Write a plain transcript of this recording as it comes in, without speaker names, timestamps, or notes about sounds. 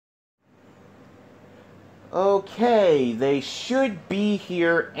Okay, they should be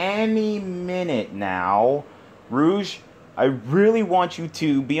here any minute now. Rouge, I really want you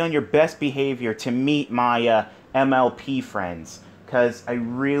to be on your best behavior to meet my MLP friends. Because I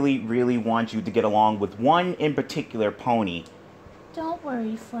really, really want you to get along with one in particular pony. Don't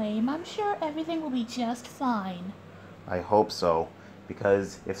worry, Flame. I'm sure everything will be just fine. I hope so.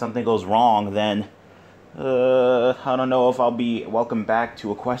 Because if something goes wrong, then I don't know if I'll be welcome back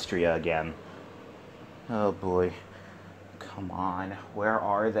to Equestria again. Oh boy. Come on. Where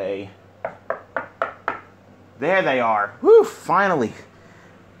are they? There they are. Whew, finally.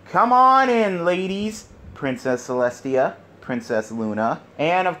 Come on in, ladies. Princess Celestia, Princess Luna,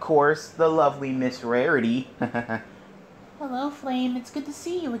 and of course, the lovely Miss Rarity. Hello, Flame. It's good to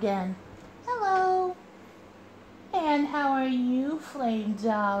see you again. Hello. And how are you, Flame,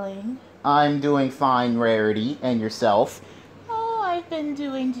 darling? I'm doing fine, Rarity, and yourself? Oh, I've been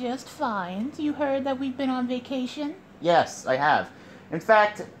doing just fine. You heard that we've been on vacation? Yes, I have. In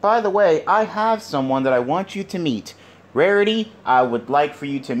fact, by the way, I have someone that I want you to meet. Rarity, I would like for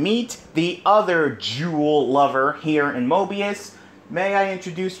you to meet the other jewel lover here in Mobius. May I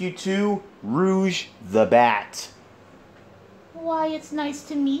introduce you to Rouge the Bat? Why, it's nice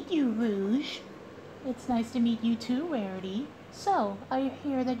to meet you, Rouge. It's nice to meet you too, Rarity. So, I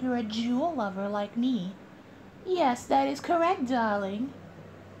hear that you're a jewel lover like me. Yes, that is correct, darling.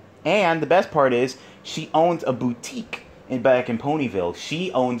 And the best part is, she owns a boutique back in Ponyville. She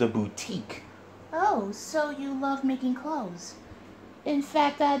owns a boutique. Oh, so you love making clothes. In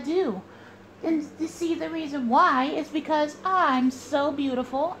fact, I do. And you see, the reason why is because I'm so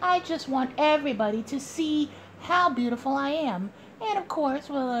beautiful. I just want everybody to see how beautiful I am. And of course,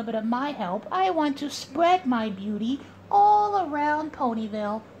 with a little bit of my help, I want to spread my beauty all around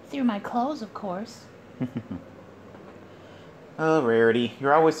Ponyville. Through my clothes, of course. Oh, Rarity,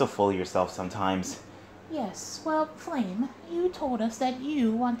 you're always so full of yourself sometimes. Yes, well, Flame, you told us that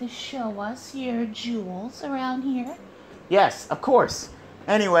you want to show us your jewels around here. Yes, of course.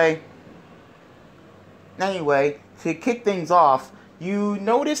 Anyway, to kick things off, you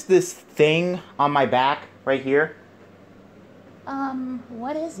notice this thing on my back right here?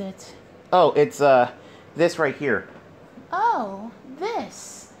 What is it? Oh, it's, this right here. Oh,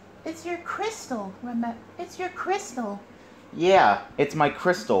 this. It's your crystal. It's your crystal. Yeah, it's my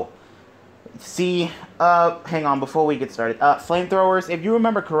crystal. See, hang on, before we get started. Flamethrowers, if you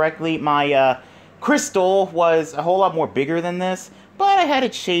remember correctly, my, crystal was a whole lot more bigger than this, but I had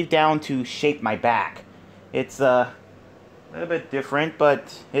it shaved down to shape my back. It's, a little bit different,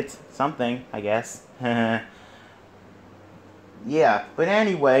 but it's something, I guess. Yeah, but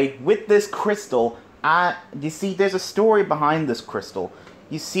anyway, with this crystal, you see, there's a story behind this crystal.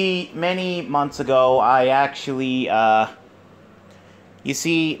 You see, many months ago, I actually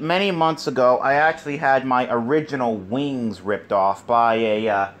had my original wings ripped off by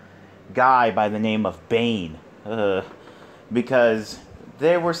a, guy by the name of Bane. Because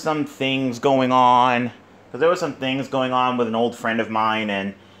there were some things going on. There were some things going on with an old friend of mine,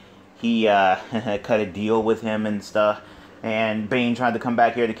 and he, cut a deal with him and stuff. And Bane tried to come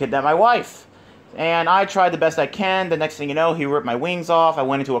back here to kidnap my wife. And I tried the best I can. The next thing you know, he ripped my wings off. I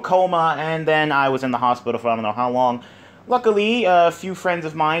went into a coma, and then I was in the hospital for I don't know how long. Luckily, a few friends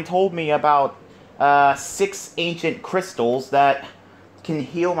of mine told me about 6 ancient crystals that can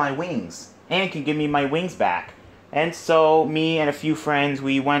heal my wings and can give me my wings back. And so me and a few friends,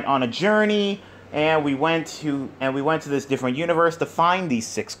 we went on a journey, and we went to this different universe to find these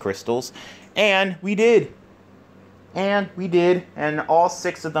 6 crystals, and we did. And all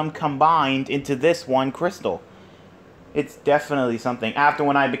 6 of them combined into this one crystal. It's definitely something. After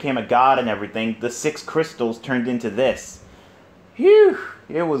when I became a god and everything, the 6 crystals turned into this. Phew!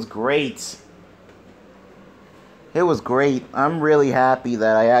 It was great. It was great. I'm really happy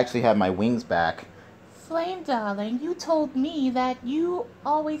that I actually have my wings back. Flame, darling, you told me that you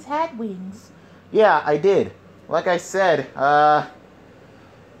always had wings. Yeah, I did. Like I said,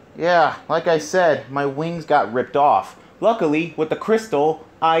 my wings got ripped off. Luckily, with the crystal,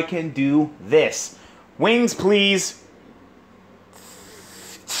 I can do this. Wings, please!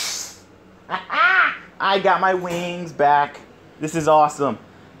 I got my wings back. This is awesome.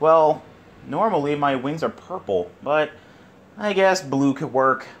 Well, normally my wings are purple, but I guess blue could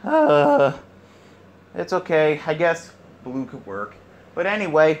work. It's okay. I guess blue could work. But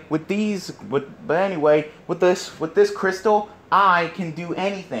anyway, with this crystal, I can do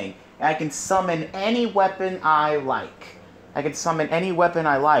anything. I can summon any weapon I like.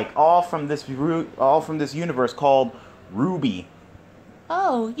 All from this universe called Ruby.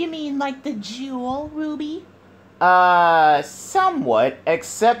 Oh, you mean like the jewel Ruby? Somewhat.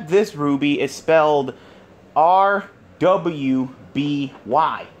 Except this Ruby is spelled RWBY.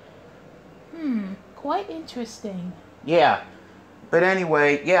 Quite interesting. Yeah. But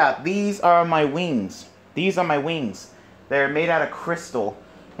anyway, yeah, these are my wings. These are my wings. They're made out of crystal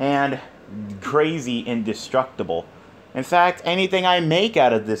and crazy indestructible. In fact, anything I make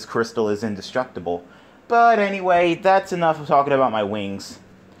out of this crystal is indestructible. But anyway, that's enough of talking about my wings.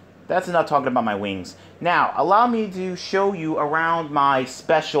 That's enough talking about my wings. Now, allow me to show you around my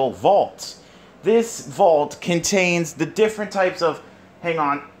special vault. This vault contains the different types of, hang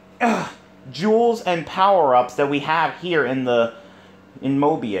on, jewels and power-ups that we have here in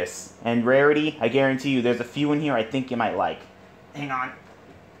Mobius. And Rarity, I guarantee you there's a few in here I think you might like. Hang on.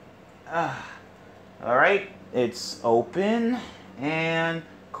 Alright, it's open, and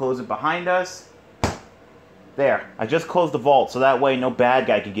close it behind us. There, I just closed the vault so that way no bad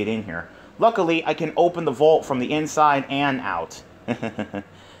guy could get in here. Luckily, I can open the vault from the inside and out.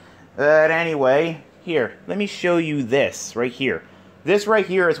 But anyway, here, let me show you this right here. This right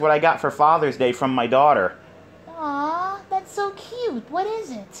here is what I got for Father's Day from my daughter. Aw, that's so cute. What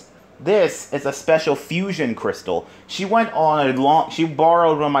is it? This is a special fusion crystal. She went on a she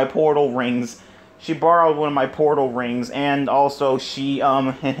borrowed one of my portal rings. And also she,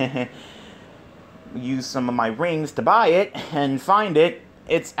 used some of my rings to buy it and find it.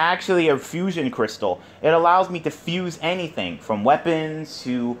 It's actually a fusion crystal. It allows me to fuse anything from weapons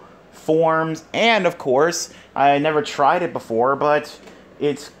to forms, and of course, I never tried it before, but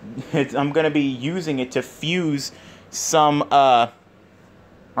I'm gonna be using it to fuse some of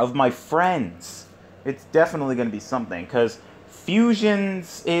my friends. It's definitely gonna be something, because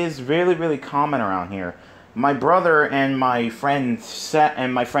fusions is really, really common around here. My brother and my friend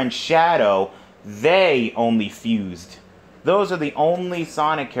Shadow, they only fused. Those are the only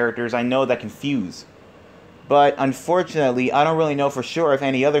Sonic characters I know that can fuse. But unfortunately, I don't really know for sure if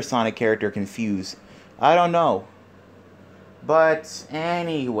any other Sonic character can fuse. I don't know. But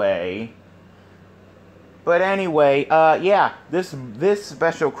anyway, yeah, this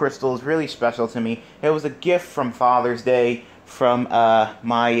special crystal is really special to me. It was a gift from Father's Day from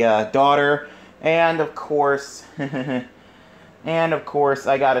my daughter, and of course, I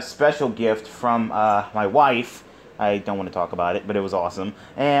got a special gift from my wife. I don't want to talk about it, but it was awesome.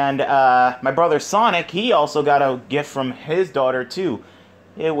 And my brother Sonic, he also got a gift from his daughter too.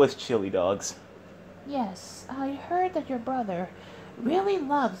 It was chili dogs. Yes, I heard that your brother really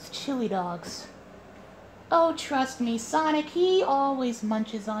loves chili dogs. Oh, trust me, Sonic, he always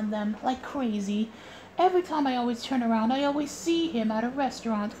munches on them like crazy. Every time I always turn around, I always see him at a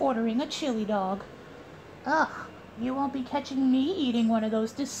restaurant ordering a chili dog. Ugh, you won't be catching me eating one of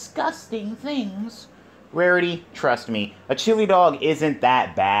those disgusting things. Rarity, trust me, a chili dog isn't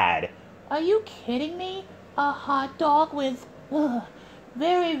that bad. Are you kidding me? A hot dog with,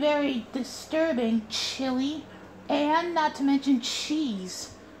 very, very disturbing chili, and not to mention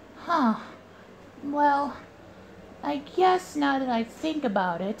cheese. Huh. Well, I guess now that I think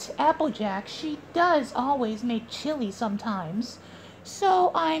about it, Applejack, she does always make chili sometimes.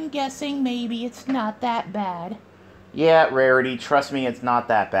 So I'm guessing maybe it's not that bad. Yeah, Rarity, trust me, it's not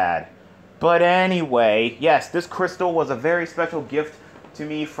that bad. But anyway, yes, this crystal was a very special gift to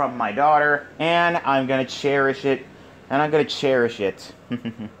me from my daughter, and I'm gonna cherish it, When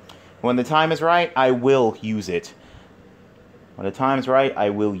the time is right, I will use it.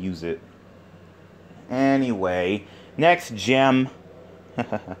 Anyway, next gem.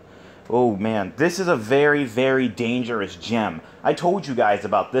 Oh man, this is a very, very dangerous gem. I told you guys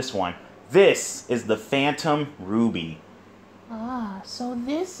about this one. This is the Phantom Ruby. Ah, so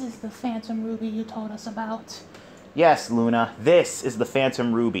this is the Phantom Ruby you told us about. Yes, Luna, this is the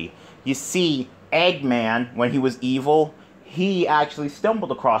Phantom Ruby. You see, Eggman, when he was evil, he actually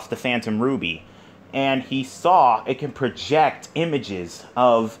stumbled across the Phantom Ruby. And he saw it can project images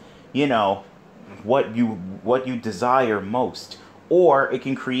of, you know, what you desire most. Or it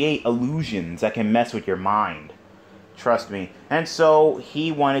can create illusions that can mess with your mind. Trust me. And so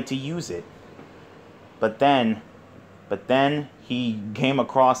he wanted to use it. But then he came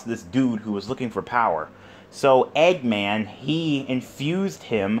across this dude who was looking for power. So Eggman, he infused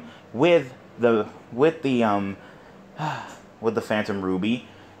him with the Phantom Ruby,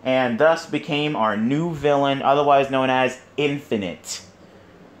 and thus became our new villain, otherwise known as Infinite.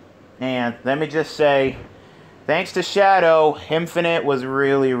 And let me just say, thanks to Shadow, Infinite was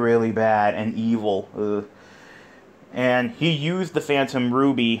really, really bad and evil. And he used the Phantom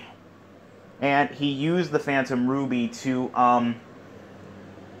Ruby. He used the Phantom Ruby to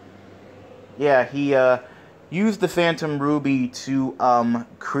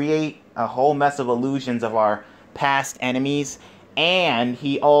create a whole mess of illusions of our past enemies, and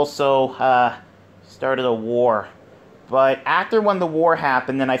he also started a war. But after when the war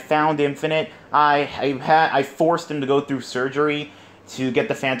happened and I found Infinite, I forced him to go through surgery to get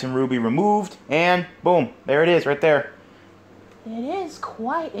the Phantom Ruby removed, and boom, there it is, right there. It is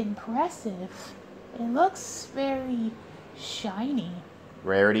quite impressive. It looks very shiny.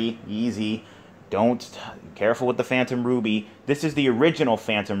 Rarity, easy. Careful with the Phantom Ruby. This is the original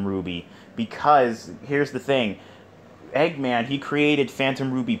Phantom Ruby, because here's the thing. Eggman, he created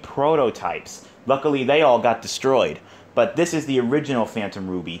Phantom Ruby prototypes. Luckily, they all got destroyed. But this is the original Phantom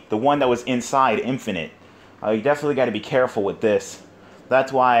Ruby, the one that was inside Infinite. You definitely got to be careful with this.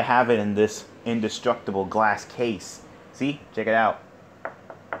 That's why I have it in this indestructible glass case. See? Check it out.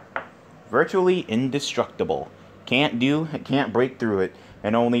 Virtually indestructible. Can't break through it,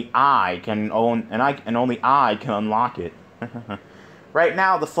 and only I can only I can unlock it. Right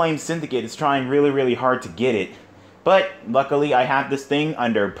now, the Flame Syndicate is trying really hard to get it, but luckily I have this thing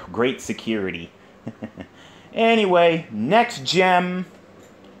under great security. Anyway, next gem.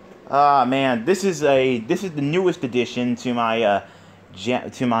 Man, this is the newest addition to my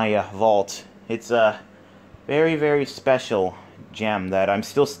vault. It's a very special gem that I'm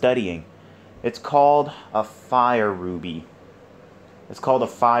still studying. It's called a Fire Ruby. It's called a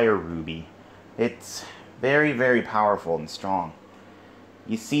Fire Ruby. It's very powerful and strong.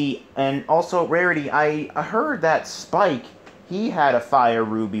 You see, and also Rarity, I heard that Spike, he had a Fire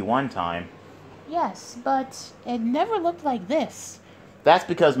Ruby one time. Yes, but it never looked like this. That's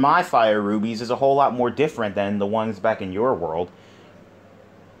because my Fire Rubies is a whole lot more different than the ones back in your world.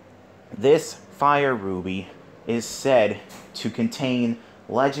 This Fire Ruby is said to contain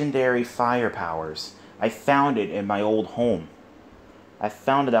legendary fire powers. I found it in my old home. I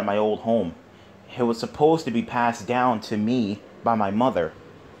found it at my old home. It was supposed to be passed down to me by my mother.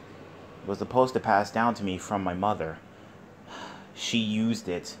 It was supposed to pass down to me from my mother. She used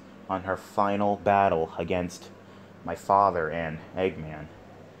it on her final battle against my father and Eggman.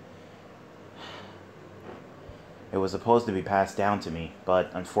 It was supposed to be passed down to me, but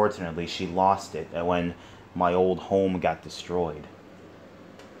unfortunately she lost it when my old home got destroyed.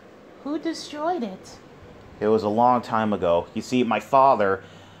 Who destroyed it? It was a long time ago. You see, my father,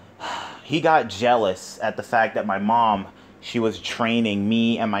 he got jealous at the fact that my mom, she was training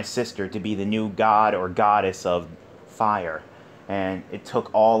me and my sister to be the new god or goddess of fire. And it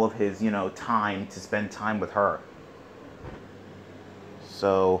took all of his, time to spend time with her.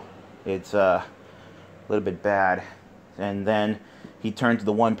 So, it's a little bit bad. And then he turned to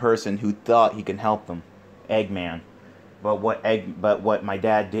the one person who thought he can help them, Eggman. But what my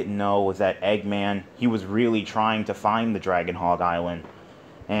dad didn't know was that Eggman, he was really trying to find the Dragon Hog Island.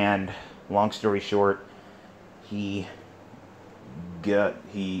 And long story short, Eggman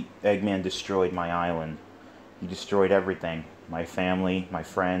destroyed my island. He destroyed everything. My family, my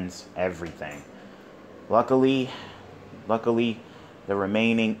friends, everything. Luckily, the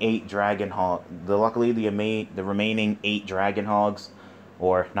remaining 8 Dragon Hogs, the remaining 8 Dragon Hogs,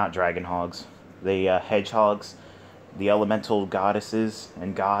 or not Dragon Hogs, the Hedgehogs, the elemental goddesses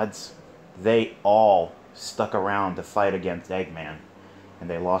and gods, they all stuck around to fight against Eggman, and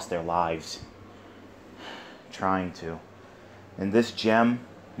they lost their lives trying to. And this gem,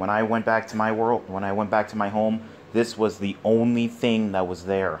 when I went back to my world, when I went back to my home, this was the only thing that was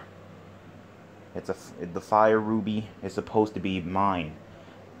there. The Fire Ruby is supposed to be mine.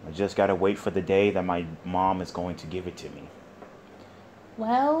 I just gotta wait for the day that my mom is going to give it to me.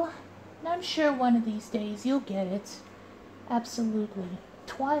 Well, I'm sure one of these days you'll get it. Absolutely.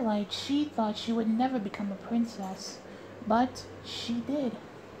 Twilight, she thought she would never become a princess, but she did.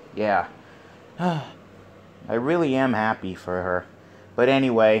 Yeah. I really am happy for her. But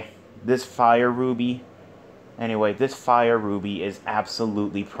anyway, this Fire Ruby is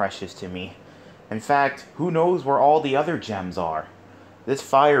absolutely precious to me. In fact, who knows where all the other gems are? This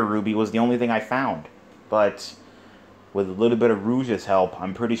Fire Ruby was the only thing I found. But with a little bit of Rouge's help,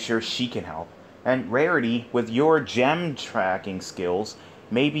 I'm pretty sure she can help. And Rarity, with your gem tracking skills,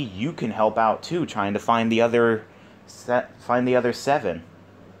 maybe you can help out too, trying to find the other 7.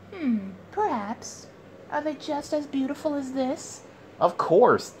 Perhaps. Are they just as beautiful as this? Of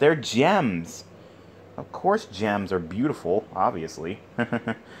course, they're gems. Of course gems are beautiful, obviously.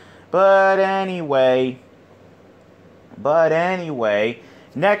 But anyway,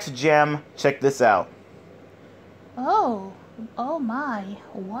 next gem, check this out. Oh my,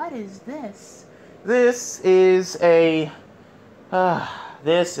 what is this? This is a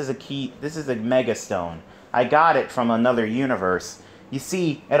Mega Stone. I got it from another universe. You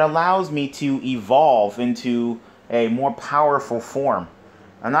see, it allows me to evolve into a more powerful form.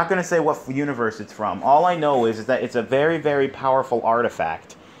 I'm not going to say what universe it's from. All I know is that it's a very powerful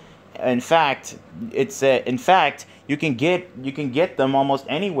artifact. In fact, you can get them almost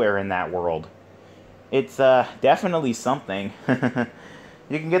anywhere in that world. It's definitely something.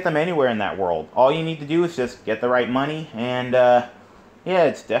 You can get them anywhere in that world. All you need to do is just get the right money, and yeah,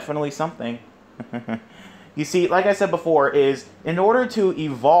 it's definitely something. You see, like I said before, is in order to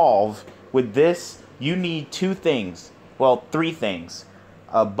evolve with this, you need two things. Well, three things.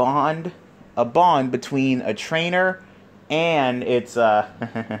 A bond between a trainer and its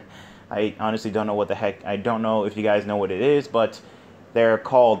I honestly don't know what the heck. I don't know if you guys know what it is, but they're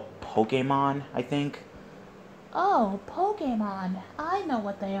called Pokemon, I think. Oh, Pokemon. I know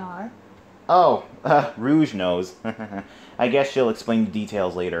what they are. Oh, Rouge knows. I guess she'll explain the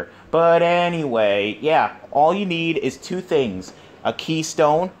details later. But anyway, yeah, all you need is two things. A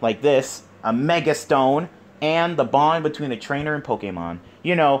keystone, like this, a mega stone, and the bond between a trainer and Pokemon.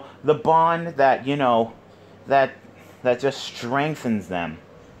 You know, the bond that, that just strengthens them.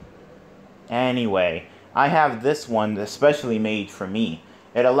 Anyway, I have this one especially made for me.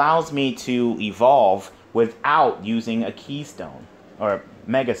 It allows me to evolve without using a keystone, or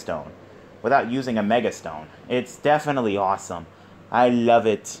megastone. Without using a megastone. It's definitely awesome. I love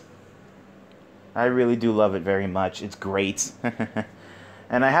it. I really do love it very much. It's great.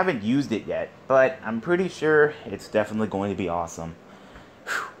 And I haven't used it yet, but I'm pretty sure it's definitely going to be awesome.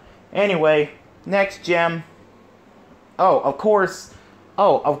 Whew. Anyway, next gem. Oh, of course,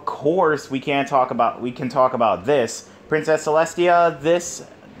 we can talk about this. Princess Celestia,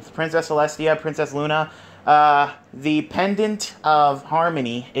 Princess Luna. The Pendant of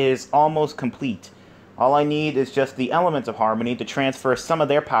Harmony is almost complete. All I need is just the Elements of Harmony to transfer some of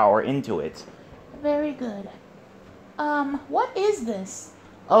their power into it. Very good. What is this?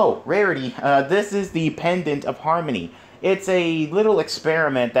 Oh, Rarity, this is the Pendant of Harmony. It's a little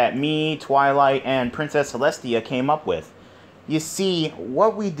experiment that me, Twilight, and Princess Celestia came up with. You see,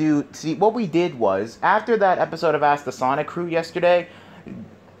 what we did was, after that episode of Ask the Sonic Crew yesterday,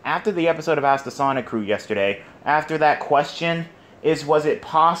 after that question is, was it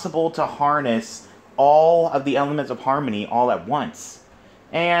possible to harness all of the elements of harmony all at once?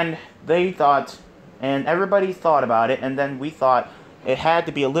 And everybody thought about it, and then we thought it had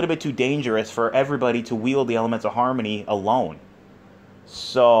to be a little bit too dangerous for everybody to wield the elements of harmony alone.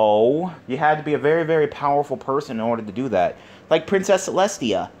 So, you had to be a very, very powerful person in order to do that. Like Princess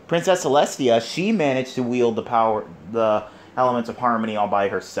Celestia. Princess Celestia, she managed to wield the elements of harmony all by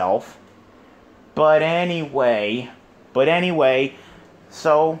herself. But anyway,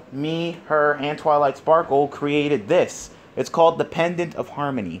 so me, her, and Twilight Sparkle created this. It's called the Pendant of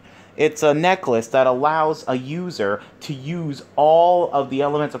Harmony. It's a necklace that allows a user to use all of the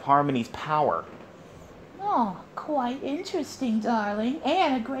elements of harmony's power. Oh, quite interesting, darling,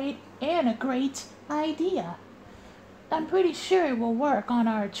 and a great idea. I'm pretty sure it will work on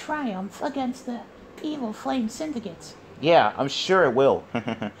our triumph against the evil Flame Syndicate. Yeah, I'm sure it will.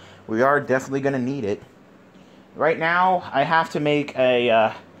 We are definitely gonna need it. Right now, I have to make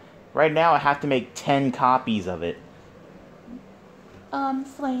 10 copies of it.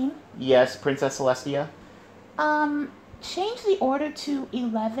 Flame? Yes, Princess Celestia? Change the order to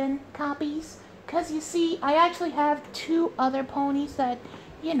 11 copies. Because you see, I actually have 2 other ponies that,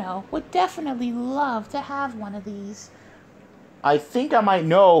 would definitely love to have one of these. I think I might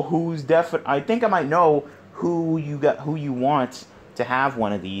know who you want to have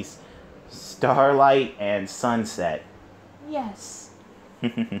one of these. Starlight and Sunset. Yes.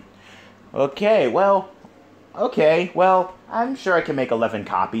 Okay, well, I'm sure I can make 11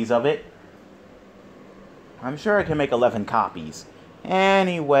 copies of it.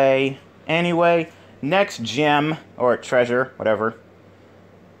 Anyway, next gem, or treasure, whatever.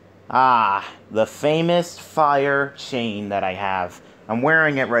 The famous fire chain that I have. I'm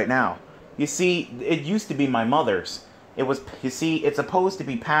wearing it right now. You see, it used to be my mother's. It's supposed to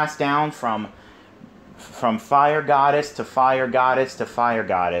be passed down from fire goddess to fire goddess to fire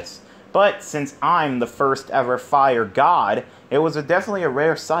goddess. But since I'm the first ever fire god, it was definitely a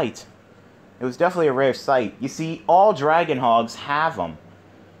rare sight. You see, all dragon hogs have them.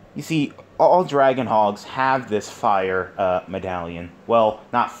 All dragon hogs have this fire medallion. Well,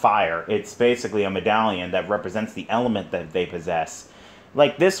 not fire. It's basically a medallion that represents the element that they possess.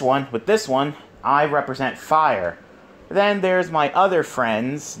 Like this one. With this one, I represent fire. Then there's my other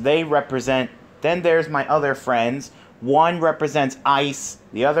friends. One represents ice.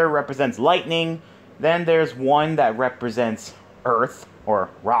 The other represents lightning. Then there's one that represents earth, or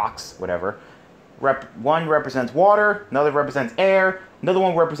rocks, whatever. One represents water, another represents air, another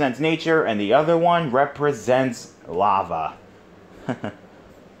one represents nature, and the other one represents lava.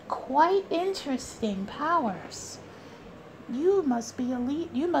 Quite interesting powers. You must be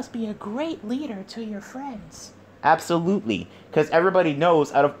you must be a great leader to your friends. Absolutely, because everybody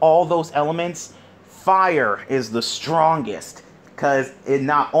knows out of all those elements, fire is the strongest. Because it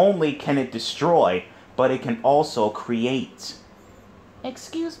not only can it destroy, but it can also create.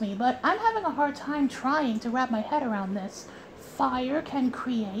 Excuse me, but I'm having a hard time trying to wrap my head around this. Fire can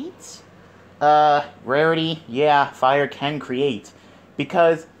create? Rarity, yeah, fire can create.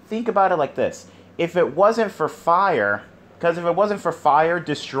 Because think about it like this. If it wasn't for fire, because if it wasn't for fire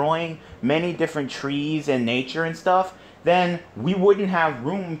destroying many different trees and nature and stuff, then we wouldn't have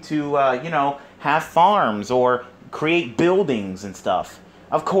room to, have farms or create buildings and stuff.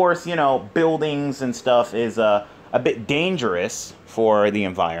 Of course, buildings and stuff is a bit dangerous for the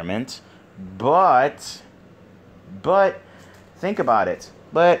environment, but think about it.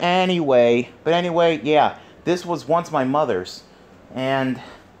 But anyway, yeah, this was once my mother's, and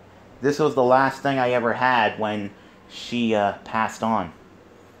this was the last thing I ever had when she passed on.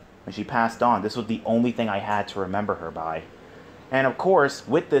 When she passed on, this was the only thing I had to remember her by. And of course,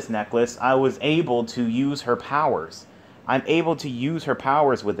 with this necklace, I was able to use her powers. I'm able to use her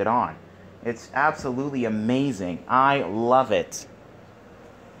powers with it on. It's absolutely amazing. I love it.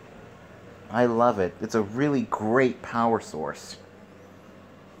 I love it. It's a really great power source.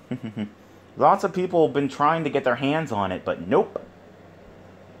 Lots of people have been trying to get their hands on it, but nope.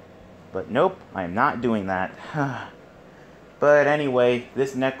 I am not doing that. But anyway,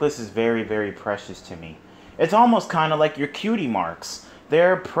 this necklace is very, very precious to me. It's almost kind of like your cutie marks.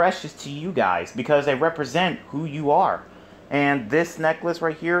 They're precious to you guys because they represent who you are. And this necklace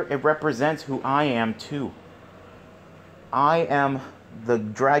right here, it represents who I am too. I am the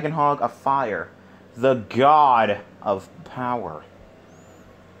Dragon Hog of Fire, the god of power.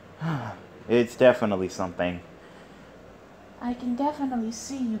 It's definitely something. I can definitely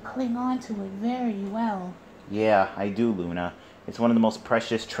see you cling on to it very well. Yeah, I do, Luna. It's one of the most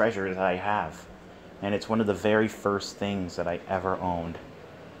precious treasures I have. And it's one of the very first things that I ever owned.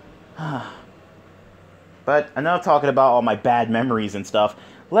 But enough talking about all my bad memories and stuff.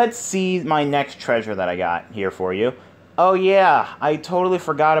 Let's see my next treasure that I got here for you. Oh yeah, I totally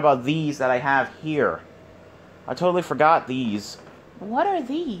forgot about these that I have here. I totally forgot these. What are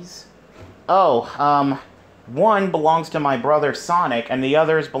these? Oh, one belongs to my brother Sonic, and the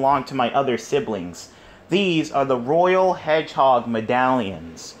others belong to my other siblings. These are the Royal Hedgehog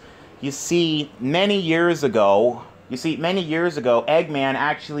medallions. You see, many years ago, Eggman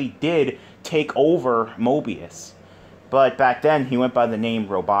actually did take over Mobius. But back then, he went by the name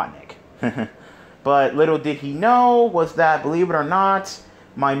Robotnik. But little did he know was that, believe it or not,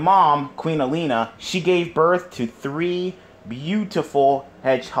 my mom, Queen Alina, she gave birth to 3 beautiful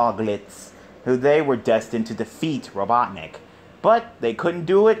hedgehoglets, who they were destined to defeat Robotnik. But they couldn't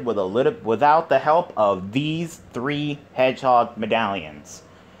do it without the help of these 3 hedgehog medallions.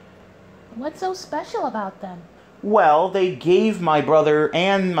 What's so special about them? Well, they gave my brothers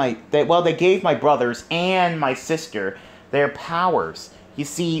and my sister their powers. You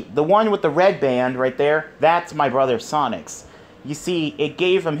see, the one with the red band right there, that's my brother Sonic's. You see, it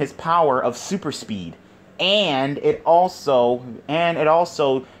gave him his power of super speed, and it also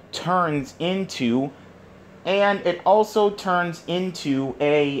turns into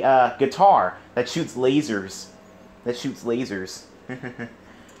a guitar that shoots lasers.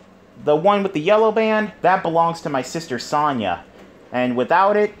 The one with the yellow band, that belongs to my sister Sonia, and with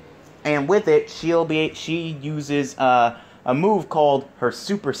it, she uses a move called her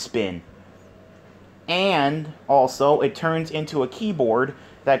super spin, and also it turns into a keyboard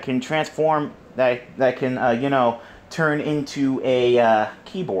that can transform turn into a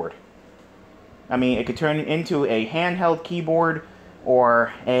keyboard. I mean, it could turn into a handheld keyboard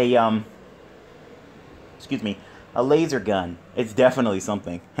or a laser gun. It's definitely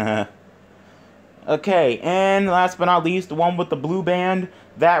something. Okay, and last but not least, the one with the blue band,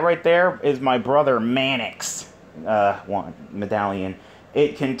 that right there is my brother Manic's medallion.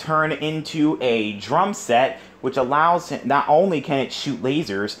 It can turn into a drum set, which allows it, not only can it shoot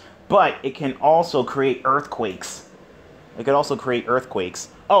lasers, but it can also create earthquakes.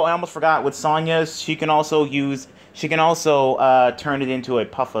 Oh, I almost forgot, with Sonia's, she can also turn it into a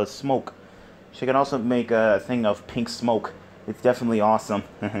puff of smoke. She can also make a thing of pink smoke. It's definitely awesome.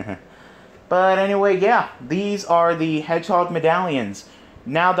 But anyway, yeah, these are the hedgehog medallions.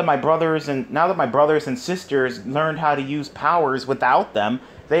 Now that my brothers and sisters learned how to use powers without them,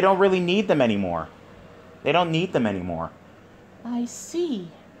 they don't really need them anymore. I see.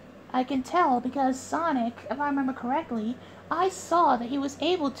 I can tell because Sonic, if I remember correctly, I saw that he was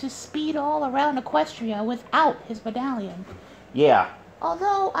able to speed all around Equestria without his medallion. Yeah.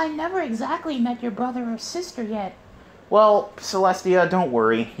 Although I never exactly met your brother or sister yet. Well, Celestia, don't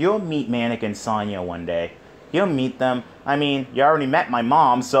worry. You'll meet Manic and Sonya one day. You'll meet them. I mean, you already met my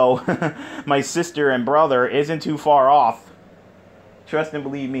mom, so my sister and brother isn't too far off. Trust and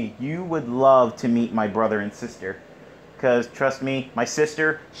believe me, you would love to meet my brother and sister. Because, trust me, my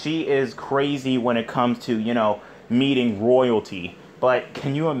sister, she is crazy when it comes to, you know, meeting royalty. But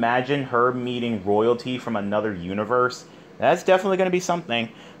can you imagine her meeting royalty from another universe? That's definitely going to be something.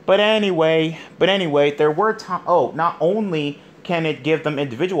 But anyway, there were times... Oh, not only can it give them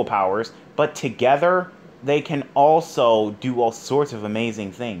individual powers, but together they can also do all sorts of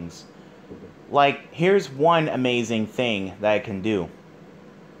amazing things. Like, here's one amazing thing that it can do.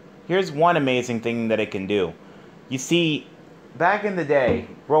 Here's one amazing thing that it can do. You see, back in the day,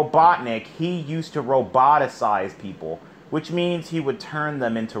 Robotnik, he used to roboticize people, which means he would turn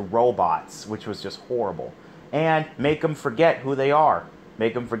them into robots, which was just horrible, and make them forget who they are.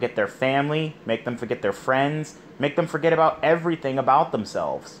 Make them forget their family, make them forget their friends, make them forget about everything about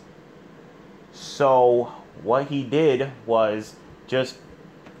themselves. So, what he did was just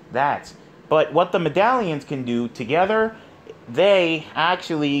that. But what the medallions can do together, they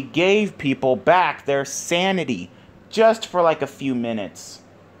actually gave people back their sanity. Just for like a few minutes.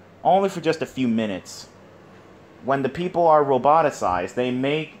 Only for just a few minutes. When the people are roboticized, they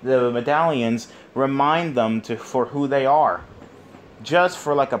make the medallions remind them for who they are. Just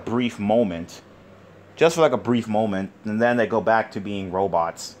for like a brief moment. Just for like a brief moment, and then they go back to being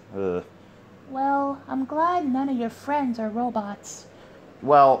robots. Ugh. Well, I'm glad none of your friends are robots.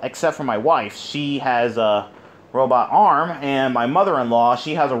 Well, except for my wife. She has a robot arm, and my mother-in-law,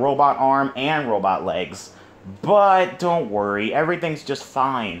 she has a robot arm and robot legs. But don't worry, everything's just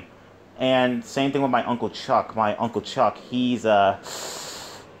fine. And same thing with my Uncle Chuck. My Uncle Chuck, he's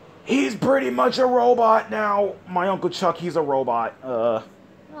pretty much a robot now. My Uncle Chuck, he's a robot. Oh,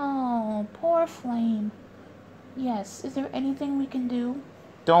 poor Flame. Yes, is there anything we can do?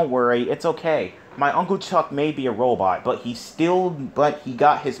 Don't worry, it's okay. My Uncle Chuck may be a robot, but he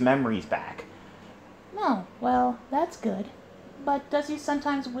got his memories back. Oh, well, that's good. But does he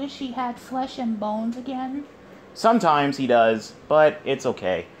sometimes wish he had flesh and bones again? Sometimes he does, but it's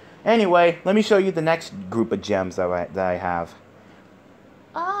okay. Anyway, let me show you the next group of gems that I have.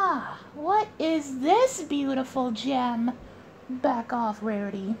 Ah, what is this beautiful gem? Back off,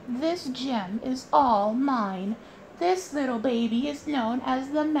 Rarity. This gem is all mine. This little baby is known as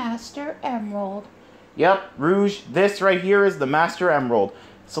the Master Emerald. Yep, Rouge, this right here is the Master Emerald.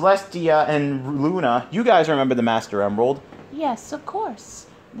 Celestia and Luna, you guys remember the Master Emerald. Yes, of course.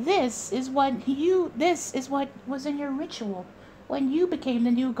 This is what was in your ritual when you became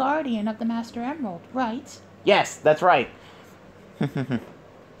the new guardian of the Master Emerald, right? Yes, that's right.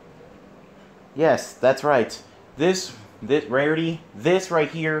 Yes, that's right. This Rarity, this right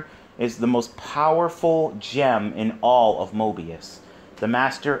here is the most powerful gem in all of Mobius. The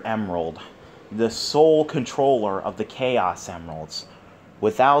Master Emerald, the sole controller of the Chaos Emeralds.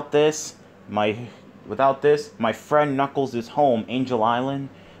 Without this, my friend Knuckles' home, Angel Island,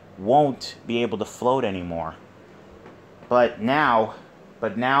 won't be able to float anymore. But now,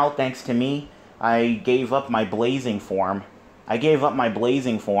 thanks to me, I gave up my blazing form.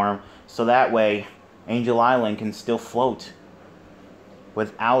 So that way, Angel Island can still float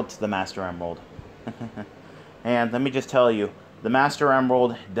without the Master Emerald. And let me just tell you, the Master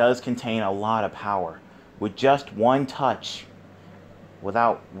Emerald does contain a lot of power. With just one touch, it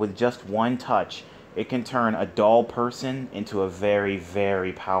can turn a dull person into a very,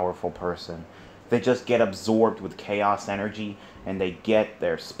 very powerful person. They just get absorbed with chaos energy, and they get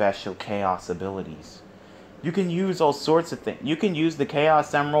their special chaos abilities. You can use all sorts of things. You can use the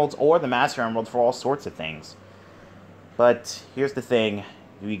Chaos Emeralds or the Master Emerald for all sorts of things. But here's the thing.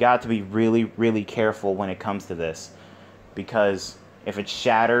 We got to be really, really careful when it comes to this. Because if it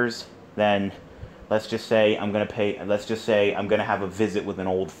shatters, then let's just say I'm gonna have a visit with an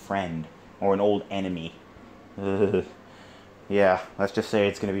old friend or an old enemy. Ugh. Yeah, let's just say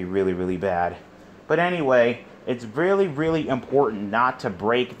it's gonna be really, really bad. But anyway, it's really, really important not to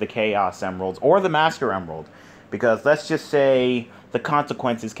break the Chaos Emeralds or the Master Emerald, because let's just say the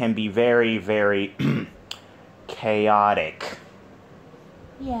consequences can be very, very chaotic.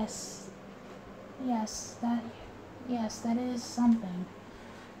 Yes, that is something.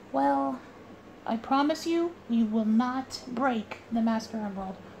 Well, I promise you, we will not break the Master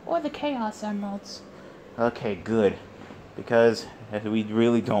Emerald or the Chaos Emeralds. Okay, good, because we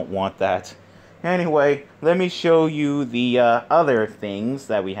really don't want that. Anyway, let me show you the other things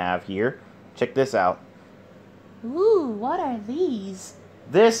that we have here. Check this out. Ooh, what are these?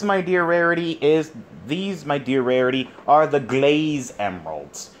 These, my dear Rarity, are the Glaze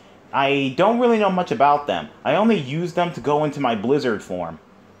Emeralds. I don't really know much about them. I only use them to go into my blizzard form.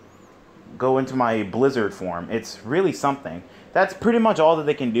 It's really something. That's pretty much all that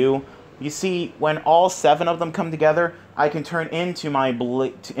they can do. You see, when all 7 of them come together, I can turn into my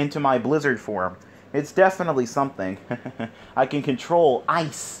blizzard form. It's definitely something. I can control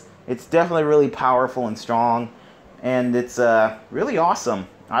ice. It's definitely really powerful and strong, and it's really awesome.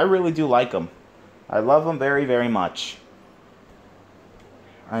 I really do like them. I love them very, very much.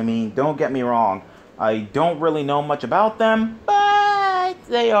 I mean, don't get me wrong. I don't really know much about them, but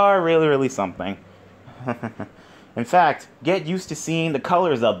they are really, really something. In fact, get used to seeing the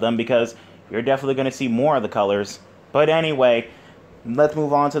colors of them because you're definitely going to see more of the colors. But anyway, let's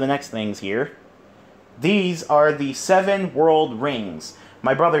move on to the next things here. These are the 7 world rings.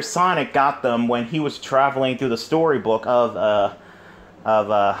 My brother Sonic got them when he was traveling through the storybook of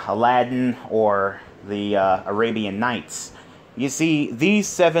Aladdin or the Arabian Nights. You see, these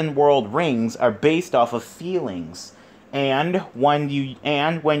 7 world rings are based off of feelings, and when you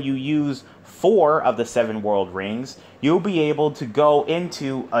use 4 of the 7 world rings, you'll be able to go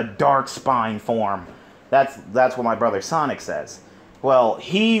into a dark spine form. That's what my brother Sonic says. Well,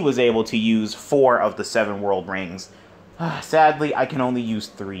 he was able to use 4 of the 7 world rings. Sadly, I can only use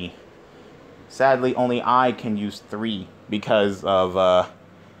 3. Sadly, only I can use 3 because of,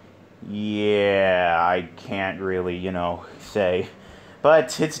 yeah, I can't really, say.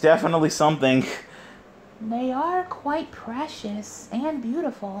 But it's definitely something. They are quite precious and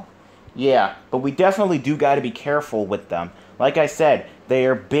beautiful. Yeah, but we definitely do got to be careful with them. Like I said, they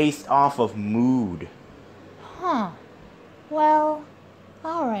are based off of mood. Huh. Well,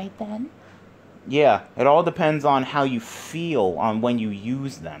 alright then. Yeah, it all depends on how you feel on when you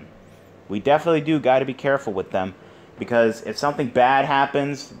use them. We definitely do got to be careful with them, because if something bad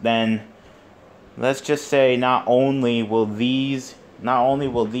happens, then let's just say not only will these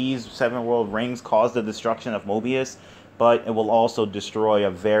 7 world rings cause the destruction of Mobius, but it will also destroy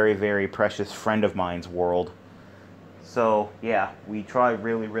a very, very precious friend of mine's world. So, yeah, we try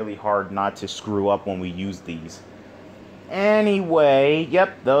really, really hard not to screw up when we use these. Anyway,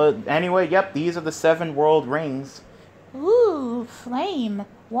 yep, these are the 7 world rings. Ooh, Flame,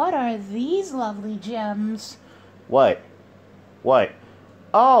 what are these lovely gems? What?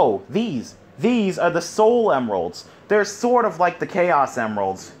 Oh, these are the Soul Emeralds. They're sort of like the Chaos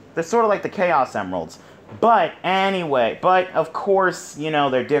Emeralds. But anyway, of course,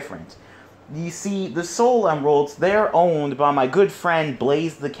 they're different. You see, the Soul Emeralds, they're owned by my good friend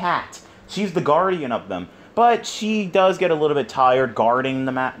Blaze the Cat. She's the guardian of them. But she does get a little bit tired guarding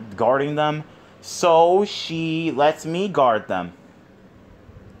them, so she lets me guard them.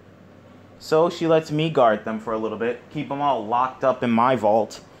 For a little bit, keep them all locked up in my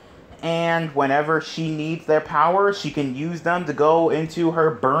vault. And whenever she needs their power, she can use them to go into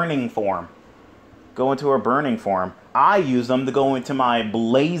her burning form. I use them to go into my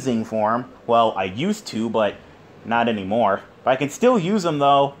blazing form. Well, I used to, but not anymore. But I can still use them,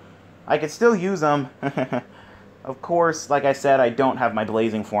 though. Of course, like I said, I don't have my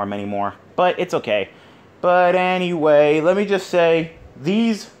blazing form anymore. But it's okay. But anyway, let me just say,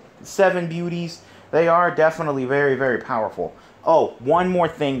 these 7 beauties, they are definitely very, very powerful. Oh, one more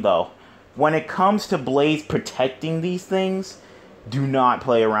thing, though. When it comes to Blaze protecting these things, do not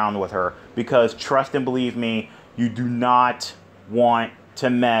play around with her. Because, trust and believe me, you do not want to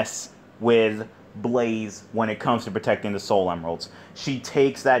mess with Blaze when it comes to protecting the Soul Emeralds. She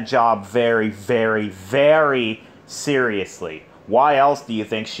takes that job very, very, very seriously. Why else do you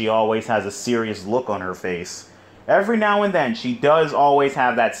think she always has a serious look on her face? Every now and then, she does always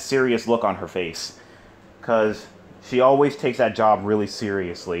have that serious look on her face. Because she always takes that job really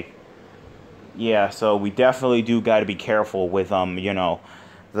seriously. Yeah, so we definitely do got to be careful with,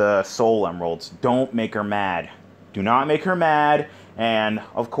 the Soul Emeralds. Don't make her mad. Do not make her mad. And,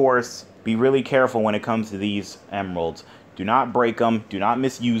 of course, be really careful when it comes to these emeralds. Do not break them. Do not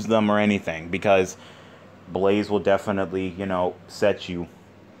misuse them or anything. Because Blaze will definitely, set you,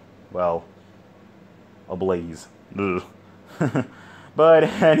 well, ablaze. Ugh. But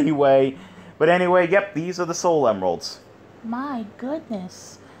anyway, yep, these are the Soul Emeralds. My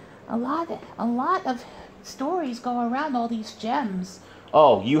goodness. A lot of stories go around all these gems.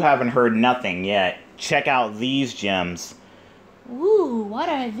 Oh, you haven't heard nothing yet. Check out these gems. Ooh, what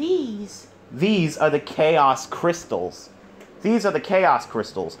are these? These are the Chaos Crystals.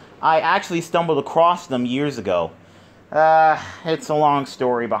 I actually stumbled across them years ago. It's a long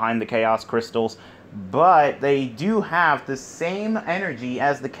story behind the Chaos Crystals, but they do have the same energy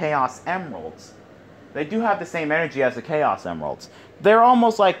as the Chaos Emeralds. They're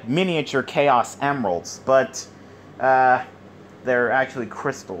almost like miniature Chaos Emeralds, but They're actually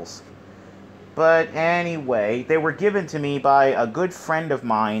crystals. But anyway, they were given to me by a good friend of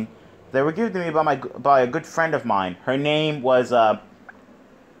mine. They were given to me by a good friend of mine. Her name was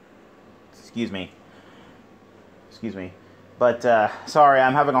excuse me. But sorry,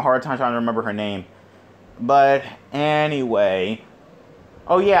 I'm having a hard time trying to remember her name. But anyway,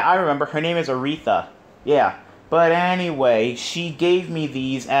 oh yeah, I remember. Her name is Aretha. Yeah. But anyway, she gave me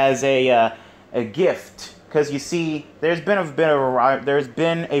these as a gift. Because you see, there's been a bit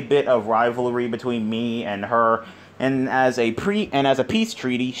of rivalry between me and her, and as a peace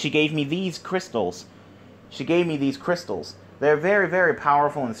treaty, she gave me these crystals. They're very, very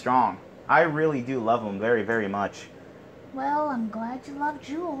powerful and strong. I really do love them very, very much. Well, I'm glad you love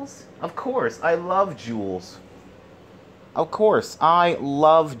jewels. Of course, I love jewels.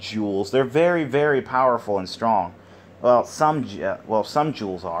 They're very, very powerful and strong. Well, some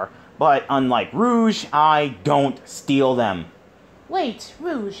jewels are. But unlike Rouge, I don't steal them. Wait,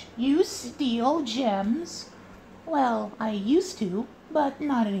 Rouge, you steal gems? Well, I used to, but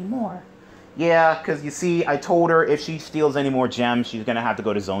not anymore. Yeah, because you see, I told her if she steals any more gems, she's going to have to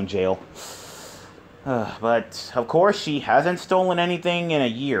go to zone jail. But, of course, she hasn't stolen anything in a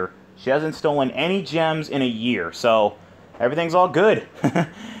year. She hasn't stolen any gems in a year, so everything's all good.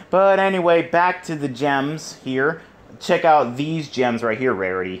 But anyway, back to the gems here. Check out these gems right here,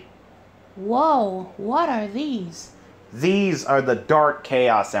 Rarity. Whoa, what are these? These are the Dark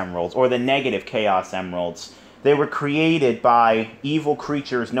Chaos Emeralds, or the Negative Chaos Emeralds. They were created by evil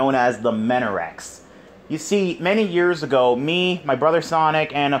creatures known as the Menorex. You see, many years ago, me, my brother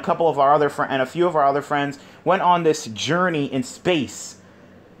Sonic, and a few of our other friends went on this journey in space.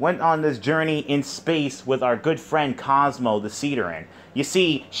 With our good friend Cosmo the Cedarin. You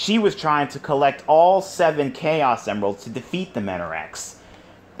see, she was trying to collect all 7 Chaos Emeralds to defeat the Menorex.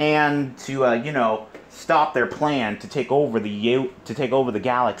 And to, stop their plan to take over the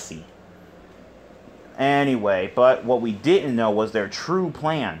galaxy. Anyway, but what we didn't know was their true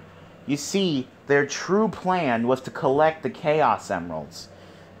plan. You see, their true plan was to collect the Chaos Emeralds.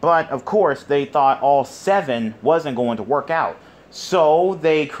 But, of course, they thought all 7 wasn't going to work out. So,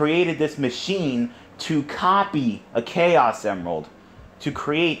 they created this machine to copy a Chaos Emerald. To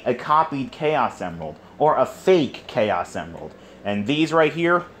create a copied Chaos Emerald. Or a fake Chaos Emerald. And these right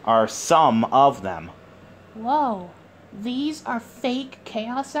here are some of them. Whoa, these are fake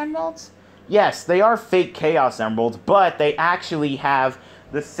Chaos Emeralds? Yes, they are fake Chaos Emeralds, but they actually have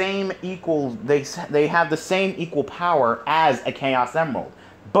the same equal power as a Chaos Emerald.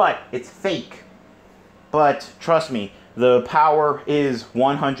 But it's fake. But trust me, the power is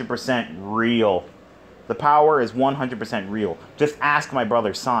 100% real. The power is 100% real. Just ask my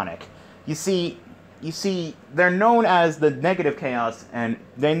brother Sonic. You see, they're known as the Negative Chaos, and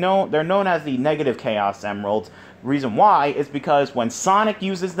they're known as the Negative Chaos Emeralds. Reason why is because when Sonic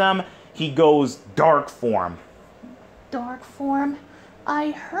uses them, he goes dark form. Dark form?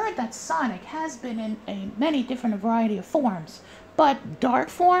 I heard that Sonic has been in many different variety of forms, but dark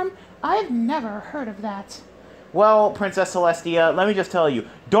form? I've never heard of that. Well, Princess Celestia, let me just tell you,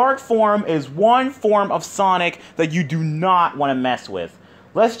 dark form is one form of Sonic that you do not want to mess with.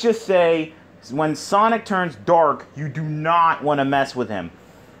 Let's just say, when Sonic turns dark, you do not want to mess with him.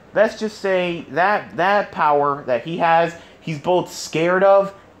 Let's just say that power that he has, he's both scared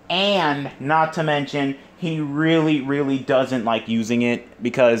of, and not to mention, he really, really doesn't like using it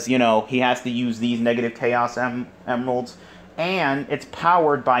because, he has to use these Negative Chaos Emeralds, and it's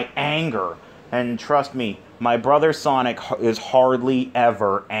powered by anger. And trust me, my brother Sonic is hardly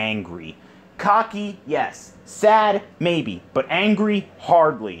ever angry. Cocky, yes. Sad, maybe. But angry,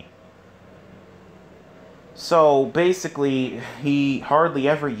 hardly. So, basically, he hardly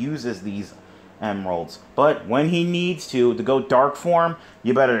ever uses these emeralds. But when he needs to go dark form,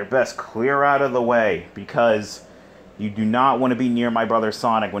 you best clear out of the way. Because you do not want to be near my brother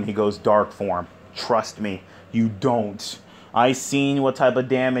Sonic when he goes dark form. Trust me, you don't. I've seen what type of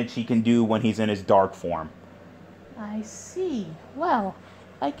damage he can do when he's in his dark form. I see. Well,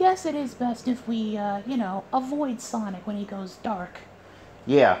 I guess it is best if we, avoid Sonic when he goes dark.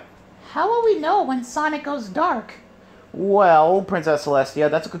 Yeah. How will we know when Sonic goes dark? Well, Princess Celestia,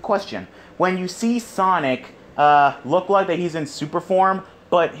 that's a good question. When you see Sonic look like that he's in super form,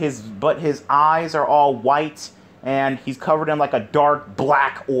 but his eyes are all white, and he's covered in like a dark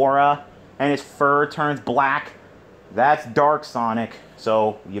black aura, and his fur turns black, that's Dark Sonic.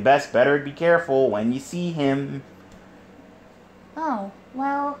 So you better be careful when you see him. Oh,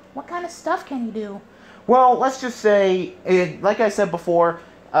 well, what kind of stuff can he do? Well, let's just say, like I said before,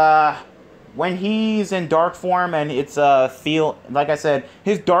 when he's in dark form and it's like I said,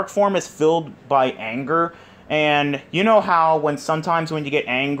 his dark form is filled by anger, And you know how sometimes when you get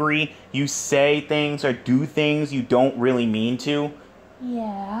angry, you say things or do things you don't really mean to?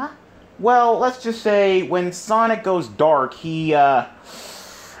 Yeah. Well, let's just say when Sonic goes dark, he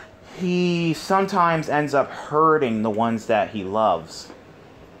sometimes ends up hurting the ones that he loves.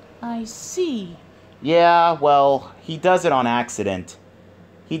 I see. Yeah, well, he does it on accident.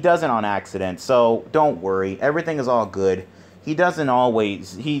 He does it on accident, so don't worry. Everything is all good. He doesn't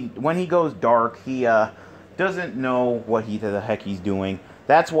always... When he goes dark, he doesn't know what the heck he's doing.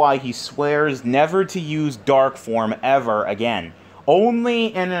 That's why he swears never to use dark form ever again. Only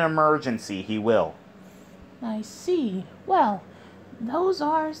in an emergency he will. I see. Well, those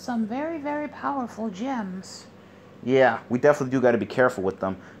are some very, very powerful gems. Yeah, we definitely do got to be careful with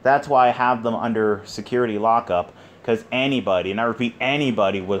them. That's why I have them under security lockup. Because anybody, and I repeat,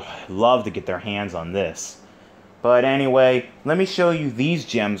 anybody would love to get their hands on this. But anyway, let me show you these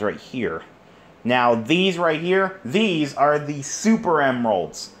gems right here. Now, these right here, these are the Super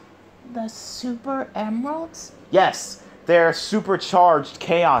Emeralds. The Super Emeralds? Yes, they're supercharged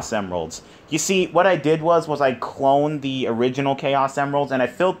Chaos Emeralds. You see, what I did was I cloned the original Chaos Emeralds, and I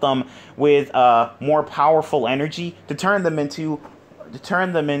filled them with more powerful energy to turn them into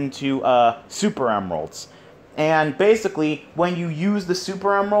Super Emeralds. And basically, when you use the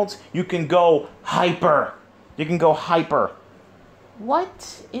Super Emeralds, you can go hyper. You can go hyper.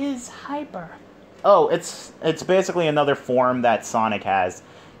 What is hyper? Oh, it's basically another form that Sonic has.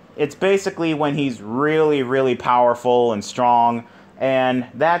 It's basically when he's really, really powerful and strong, and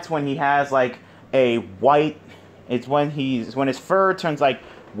that's when he has like a white. It's when his fur turns like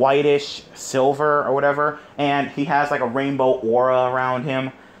whitish silver or whatever, and he has like a rainbow aura around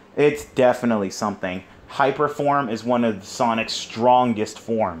him. It's definitely something. Hyperform is one of Sonic's strongest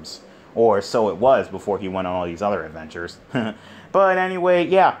forms. Or so it was before he went on all these other adventures. But anyway,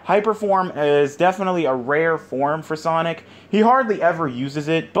 yeah, Hyperform is definitely a rare form for Sonic. He hardly ever uses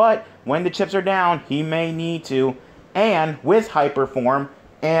it, but when the chips are down, he may need to. And with Hyperform,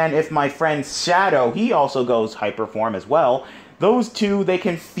 and if my friend Shadow, he also goes Hyperform as well, those two, they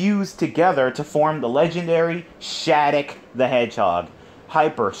can fuse together to form the legendary Shattuck the Hedgehog.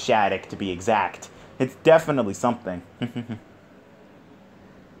 Hyper Shattuck, to be exact. It's definitely something.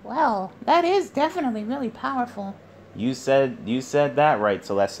 Well, that is definitely really powerful. You said that right,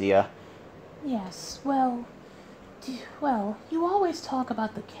 Celestia. Yes, well, you always talk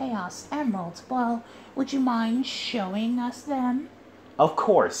about the Chaos Emeralds. Well, would you mind showing us them? Of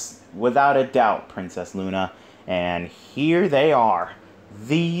course, without a doubt, Princess Luna. And here they are.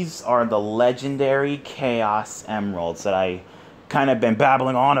 These are the legendary Chaos Emeralds that I kind of been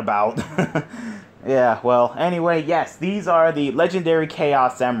babbling on about. Yeah, well, anyway, yes, these are the legendary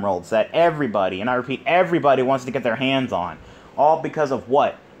Chaos Emeralds that everybody, and I repeat, everybody wants to get their hands on. All because of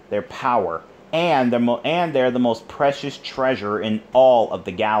what? Their power. And they're the most precious treasure in all of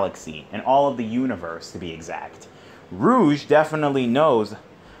the galaxy, in all of the universe, to be exact. Rouge definitely knows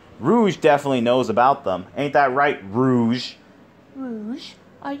about them. Ain't that right, Rouge? Rouge,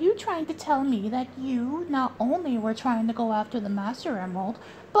 are you trying to tell me that you not only were trying to go after the Master Emerald,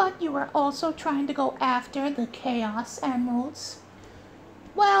 but you were also trying to go after the Chaos Emeralds?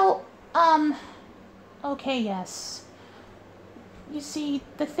 Well, okay, yes. You see,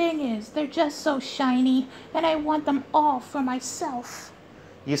 the thing is, they're just so shiny, and I want them all for myself.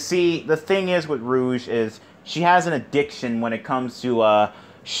 You see, the thing is with Rouge is she has an addiction when it comes to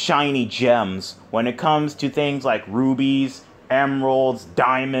shiny gems. When it comes to things like rubies, emeralds,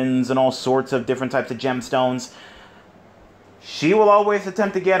 diamonds, and all sorts of different types of gemstones, she will always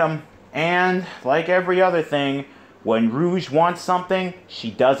attempt to get them. And like every other thing, when Rouge wants something, she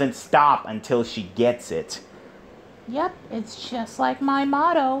doesn't stop until she gets it. Yep, it's just like my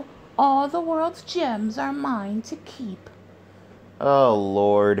motto. All the world's gems are mine to keep. Oh,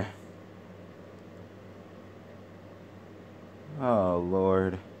 Lord. Oh,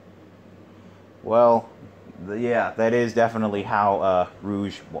 Lord. Well, yeah, that is definitely how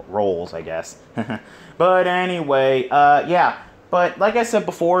Rouge rolls, I guess. But anyway, yeah. But like I said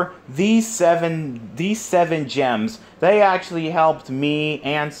before, these seven gems, they actually helped me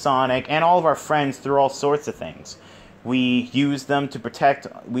and Sonic and all of our friends through all sorts of things. We used them to protect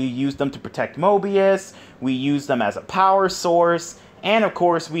Mobius, we used them as a power source, and of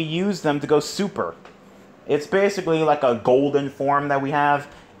course we used them to go super. It's basically like a golden form that we have,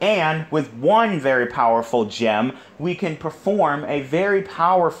 and with one very powerful gem, we can perform a very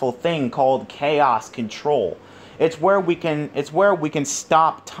powerful thing called Chaos Control. It's where we can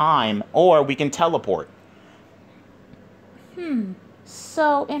stop time, or we can teleport.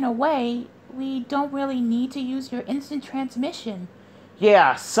 So, in a way, we don't really need to use your instant transmission.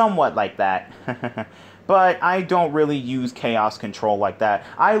 Yeah, somewhat like that. But I don't really use Chaos Control like that.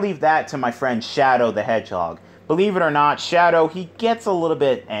 I leave that to my friend Shadow the Hedgehog. Believe it or not, Shadow, he gets a little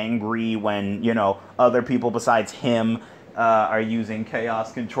bit angry when, you know, other people besides him are using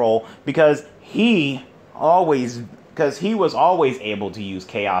Chaos Control, because he was always able to use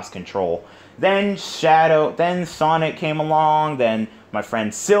Chaos Control. Then Sonic came along, then my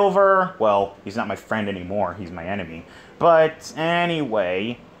friend Silver, well, he's not my friend anymore, he's my enemy. But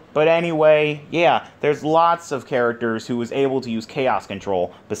anyway, yeah, there's lots of characters who was able to use Chaos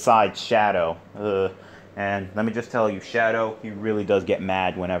Control besides Shadow. And let me just tell you, Shadow, he really does get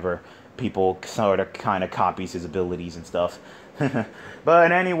mad whenever people sort of kind of copies his abilities and stuff.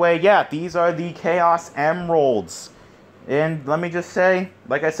 But anyway, yeah, these are the Chaos Emeralds. And let me just say,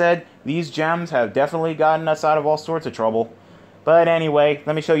 like I said, these gems have definitely gotten us out of all sorts of trouble. But anyway,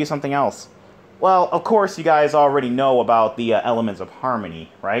 let me show you something else. Well, of course you guys already know about the elements of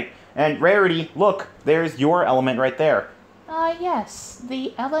harmony, right? And Rarity, look, there's your element right there. Yes,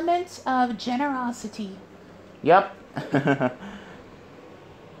 the element of generosity. Yep.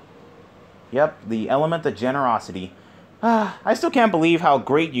 Yep, the element of generosity. I still can't believe how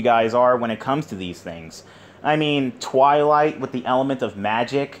great you guys are when it comes to these things. I mean, Twilight with the element of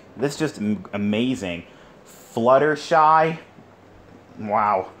magic, that's just amazing. Fluttershy,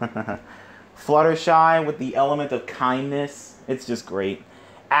 wow. Fluttershy with the element of kindness, it's just great.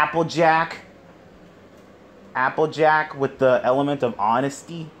 Applejack with the element of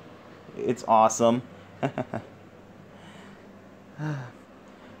honesty, it's awesome.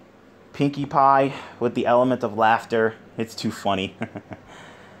 Pinkie Pie with the element of laughter, it's too funny.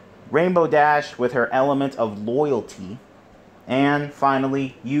 Rainbow Dash with her element of loyalty. And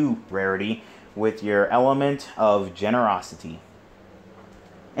finally, you, Rarity, with your element of generosity.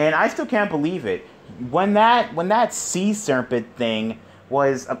 And I still can't believe it. When that sea serpent thing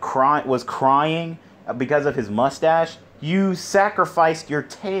was crying because of his mustache, you sacrificed your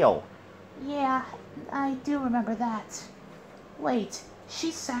tail. Yeah, I do remember that. Wait,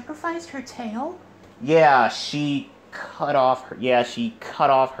 she sacrificed her tail? Yeah, she cut off her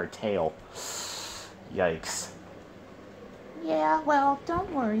tail. Yikes. Yeah, well,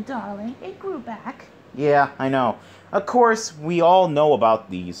 don't worry, darling. It grew back. Yeah, I know. Of course, we all know about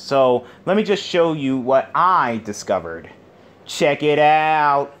these, so let me just show you what I discovered. Check it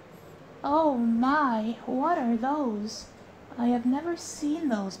out! Oh my, what are those? I have never seen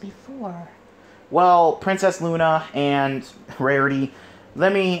those before. Well, Princess Luna and Rarity,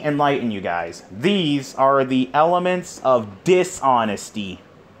 let me enlighten you guys. These are the elements of dishonesty.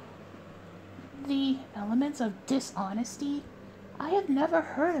 The elements of dishonesty? I have never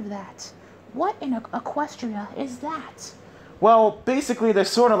heard of that. What in Equestria is that? Well, basically they're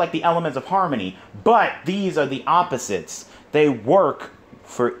sort of like the elements of harmony, but these are the opposites. They work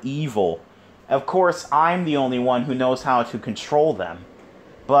for evil. Of course, I'm the only one who knows how to control them.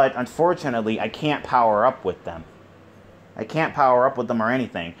 But unfortunately, I can't power up with them. I can't power up with them or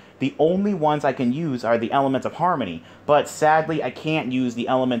anything. The only ones I can use are the elements of harmony, but sadly I can't use the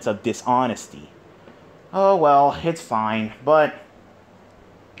elements of dishonesty. Oh well, it's fine, but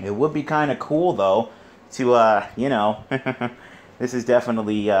it would be kind of cool though to, you know, this is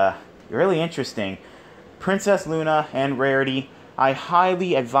definitely really interesting. Princess Luna and Rarity, I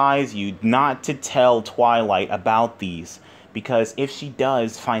highly advise you not to tell Twilight about these, because if she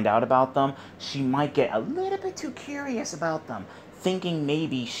does find out about them, she might get a little bit too curious about them, thinking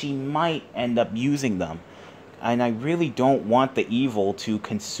maybe she might end up using them. And I really don't want the evil to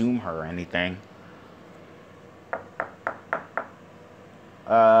consume her or anything.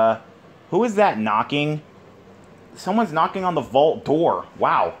 Who is that knocking? Someone's knocking on the vault door.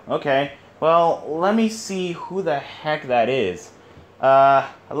 Wow, okay. Well, let me see who the heck that is.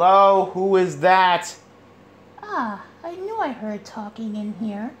 Hello? Who is that? Ah, I knew I heard talking in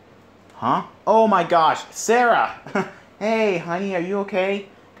here. Huh? Oh my gosh, Sarah! Hey, honey, are you okay?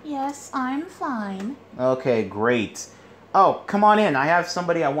 Yes, I'm fine. Okay, great. Oh, come on in. I have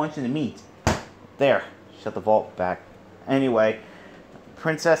somebody I want you to meet. There. Shut the vault back. Anyway,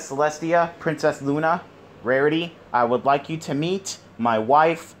 Princess Celestia, Princess Luna, Rarity, I would like you to meet my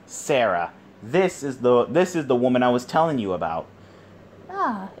wife, Sarah. This is the woman I was telling you about.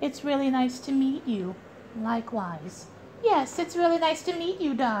 Ah, it's really nice to meet you. Likewise. Yes, it's really nice to meet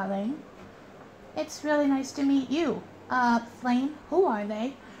you, darling. It's really nice to meet you. Flame, who are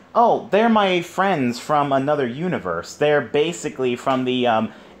they? Oh, they're my friends from another universe. They're basically from the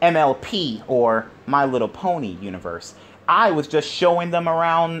MLP, or My Little Pony universe. I was just showing them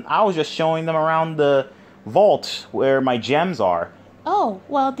around the vault where my gems are. Oh,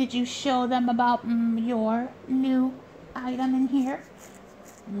 well, did you show them about your new item in here?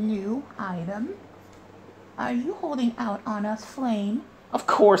 New item? Are you holding out on us, Flame? Of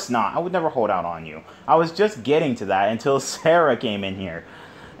course not. I would never hold out on you. I was just getting to that until Sarah came in here.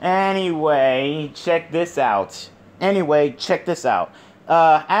 Anyway, check this out. As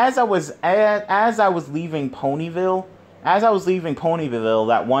I was leaving Ponyville,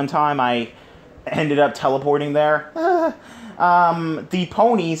 that one time I ended up teleporting there. The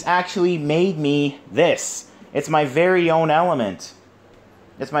ponies actually made me this. It's my very own element.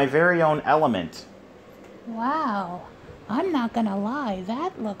 Wow. I'm not gonna lie,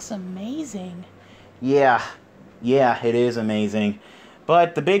 that looks amazing. Yeah, it is amazing.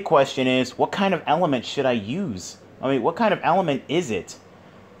 But the big question is, what kind of element should I use? I mean, what kind of element is it?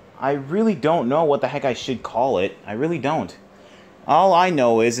 I really don't know what the heck I should call it. I really don't. All I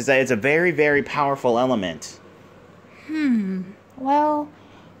know is that it's a very, very powerful element. Well,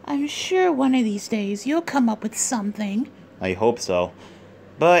 I'm sure one of these days you'll come up with something. I hope so.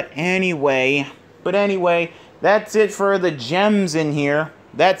 But anyway, that's it for the gems in here.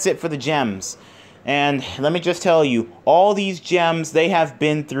 That's it for the gems. And let me just tell you, all these gems, they have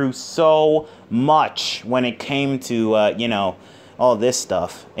been through so much when it came to, you know, all this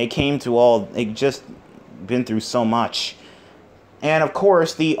stuff. It just been through so much. And of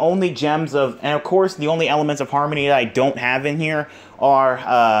course, the only elements of harmony that I don't have in here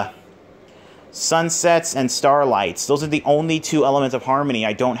are, sunsets and starlights. Those are the only two elements of harmony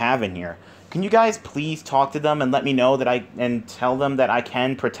I don't have in here. Can you guys please talk to them and let me know and tell them that I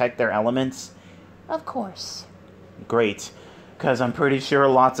can protect their elements? Of course. Great, because I'm pretty sure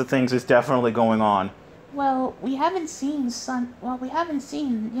lots of things is definitely going on. Well, we haven't seen,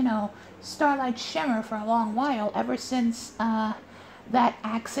 you know, starlight shimmer for a long while, ever since, that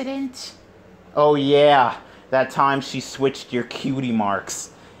accident. Oh yeah, that time she switched your cutie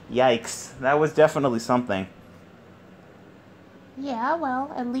marks. Yikes, that was definitely something. Yeah,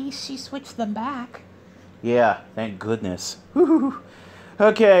 well, at least she switched them back. Yeah, thank goodness. Whew.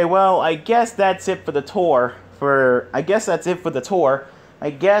 Okay, well, I guess that's it for the tour. I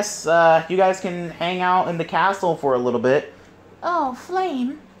guess you guys can hang out in the castle for a little bit. Oh,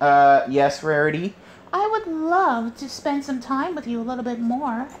 Flame. Yes, Rarity? I would love to spend some time with you a little bit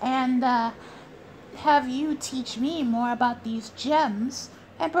more and, have you teach me more about these gems.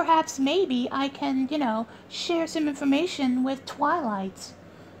 And perhaps maybe I can, you know, share some information with Twilight.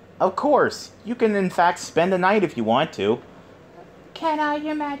 Of course. You can, in fact, spend the night if you want to. Can I,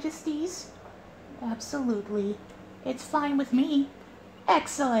 Your Majesties? Absolutely. It's fine with me.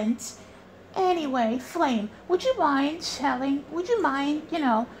 Excellent. Anyway, Flame, would you mind, you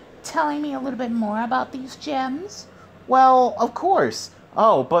know, telling me a little bit more about these gems? Well, of course.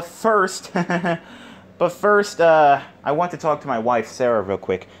 Oh, but first, I want to talk to my wife, Sarah, real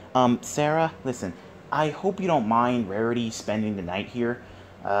quick. Sarah, listen, I hope you don't mind Rarity spending the night here,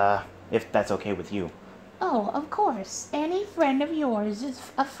 if that's okay with you. Oh, of course. Any friend of yours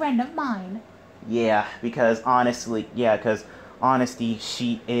is a friend of mine. Yeah, because honestly,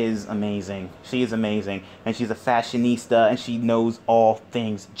 she is amazing. She is amazing, and she's a fashionista, and she knows all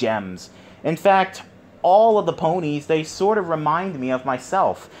things gems. In fact, all of the ponies, they sort of remind me of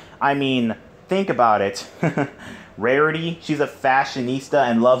myself. I mean, think about it. Rarity, she's a fashionista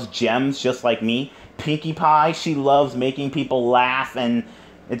and loves gems just like me. Pinkie Pie, she loves making people laugh, and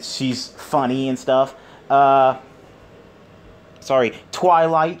she's funny and stuff.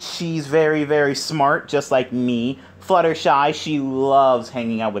 Twilight, she's very, very smart, just like me. Fluttershy, she loves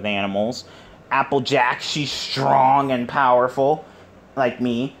hanging out with animals. Applejack, she's strong and powerful, like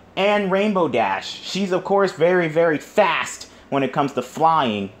me. And Rainbow Dash, she's of course very, very fast when it comes to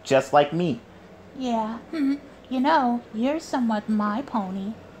flying, just like me. Yeah, you know, you're somewhat my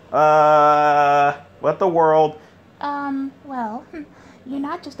pony. What the world? Well, you're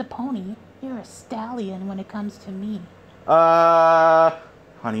not just a pony, you're a stallion when it comes to me.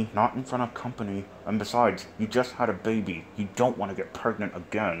 Honey, not in front of company. And besides, you just had a baby. You don't want to get pregnant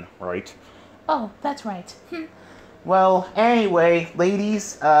again, right? Oh, that's right. Well, anyway,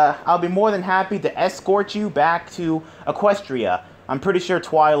 ladies, I'll be more than happy to escort you back to Equestria. I'm pretty sure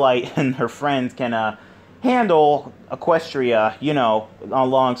Twilight and her friends can, handle Equestria, you know,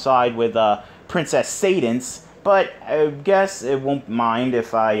 alongside with, Princess Sadance. But I guess it won't mind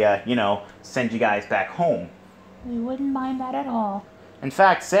if I, you know, send you guys back home. We wouldn't mind that at all. In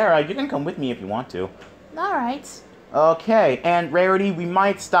fact, Sarah, you can come with me if you want to. Alright. Okay, and Rarity, we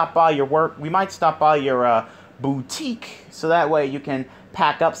might stop by your boutique, so that way you can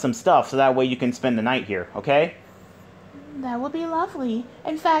pack up some stuff, so that way you can spend the night here, okay? That would be lovely.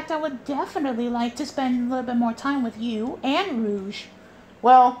 In fact, I would definitely like to spend a little bit more time with you and Rouge.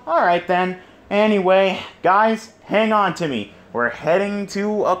 Well, alright then. Anyway, guys, hang on to me. We're heading to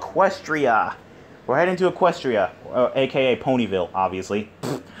Equestria. We're heading to Equestria, aka Ponyville, obviously.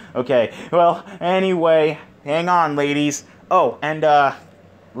 Okay, well, anyway, hang on, ladies. Oh, and,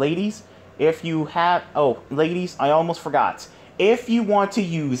 ladies, if you have... Oh, ladies, I almost forgot. If you want to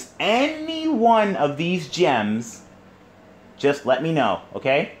use any one of these gems, just let me know,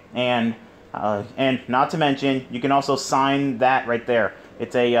 okay? And not to mention, you can also sign that right there.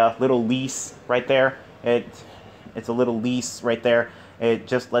 It's a little lease right there. It's a little lease right there.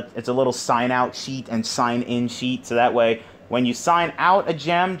 It's a little sign out sheet and sign in sheet, so that way when you sign out a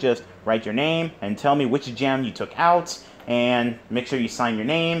gem, just write your name and tell me which gem you took out, and make sure you sign your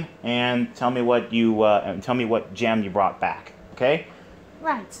name and tell me what gem you brought back. Okay?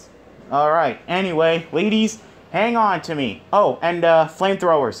 Right. All right. Anyway, ladies, hang on to me. Oh, and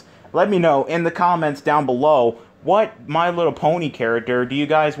flamethrowers, let me know in the comments down below what My Little Pony character do you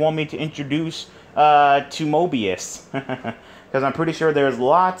guys want me to introduce to Mobius. Because I'm pretty sure there's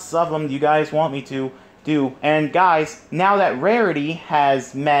lots of them you guys want me to do. And guys, now that Rarity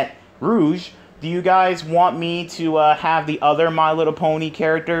has met Rouge, do you guys want me to have the other My Little Pony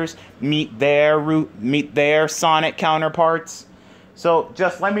characters meet their Sonic counterparts? So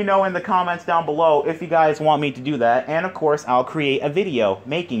just let me know in the comments down below if you guys want me to do that, and of course I'll create a video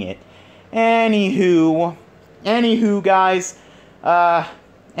making it. Anywho guys,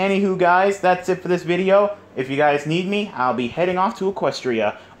 that's it for this video. If you guys need me, I'll be heading off to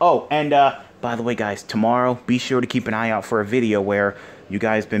Equestria. Oh, and by the way guys, tomorrow be sure to keep an eye out for a video where you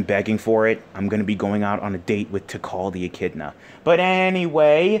guys been begging for it. I'm gonna be going out on a date with Tikal the Echidna. But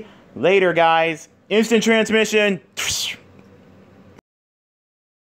anyway, later guys, instant transmission.